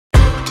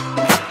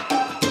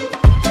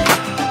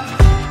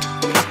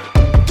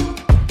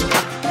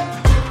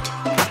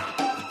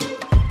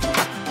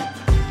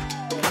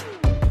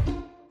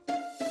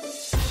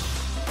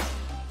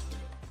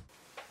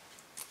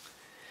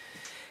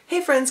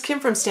friends, Kim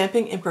from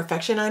Stamping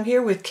Imperfection. I'm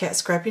here with Kat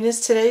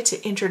Scrapiness today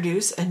to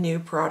introduce a new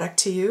product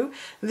to you.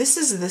 This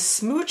is the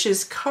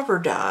Smooches Cover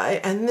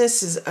Die, and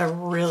this is a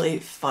really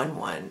fun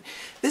one.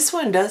 This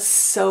one does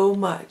so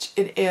much.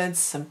 It adds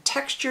some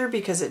texture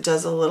because it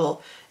does a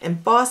little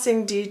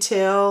embossing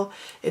detail.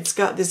 It's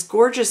got this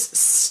gorgeous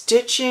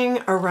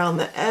stitching around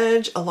the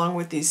edge along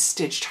with these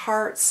stitched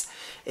hearts.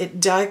 It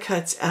die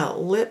cuts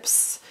out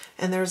lips.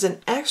 And there's an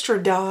extra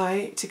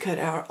die to cut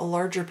out a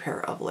larger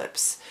pair of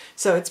lips.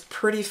 So it's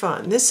pretty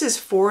fun. This is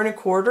 4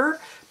 1/4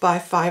 by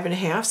 5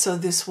 1/2, so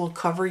this will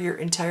cover your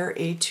entire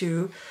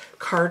A2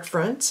 card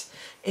front.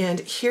 And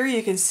here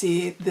you can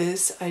see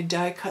this, I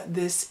die cut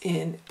this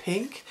in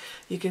pink.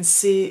 You can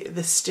see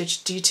the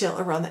stitch detail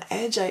around the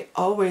edge. I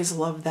always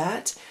love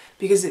that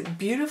because it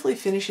beautifully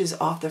finishes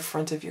off the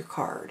front of your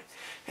card.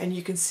 And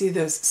you can see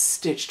those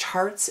stitched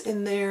hearts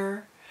in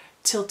there,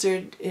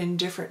 tilted in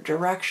different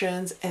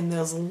directions, and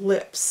those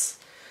lips.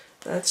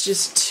 That's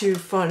just too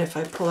fun. If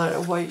I pull out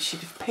a white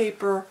sheet of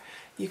paper,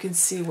 you can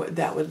see what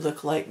that would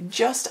look like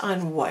just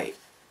on white.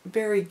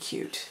 Very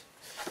cute.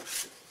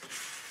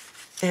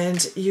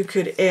 And you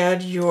could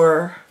add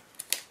your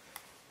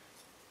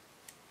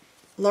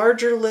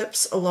larger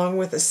lips along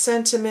with a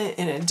sentiment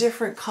in a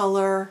different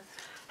color.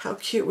 How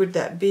cute would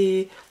that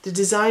be? The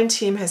design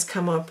team has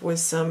come up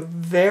with some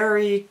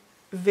very,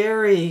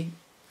 very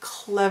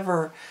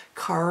clever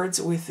cards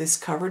with this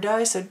cover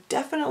die, so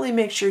definitely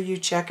make sure you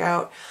check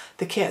out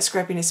the Kat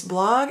Scrapiness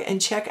blog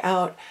and check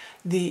out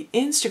the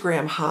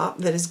Instagram hop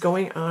that is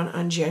going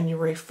on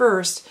January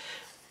 1st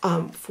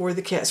for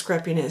the Kat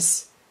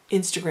Scrapiness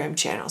Instagram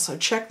channel. So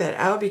check that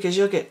out because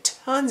you'll get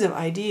tons of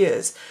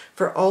ideas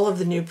for all of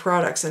the new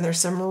products, and there's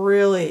some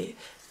really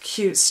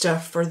cute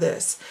stuff for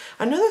this.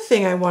 Another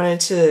thing I wanted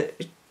to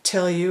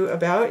tell you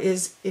about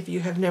is, if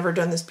you have never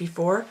done this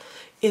before,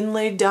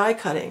 inlaid die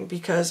cutting,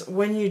 because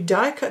when you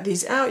die cut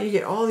these out you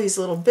get all these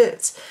little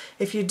bits.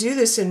 If you do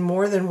this in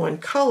more than one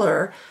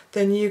color,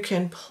 then you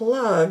can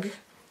plug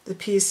the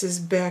pieces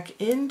back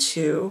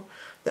into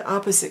the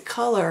opposite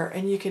color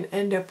and you can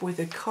end up with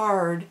a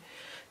card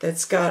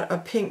that's got a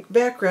pink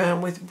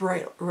background with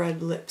bright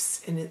red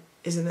lips in it.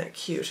 Isn't that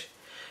cute?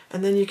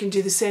 And then you can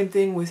do the same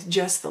thing with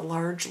just the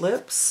large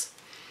lips.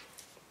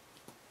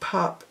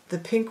 Pop the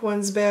pink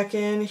ones back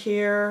in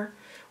here,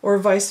 or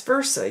vice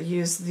versa.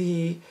 Use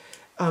the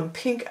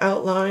pink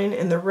outline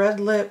and the red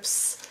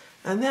lips,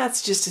 and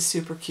that's just a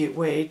super cute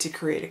way to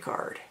create a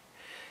card.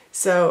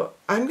 So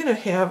I'm going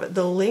to have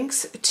the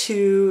links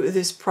to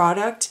this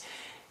product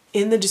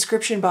in the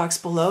description box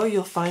below.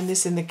 You'll find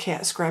this in the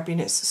Kat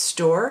Scrapiness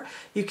store.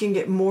 You can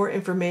get more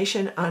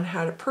information on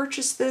how to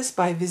purchase this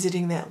by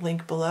visiting that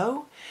link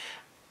below.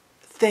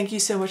 Thank you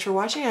so much for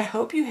watching. I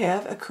hope you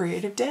have a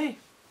creative day.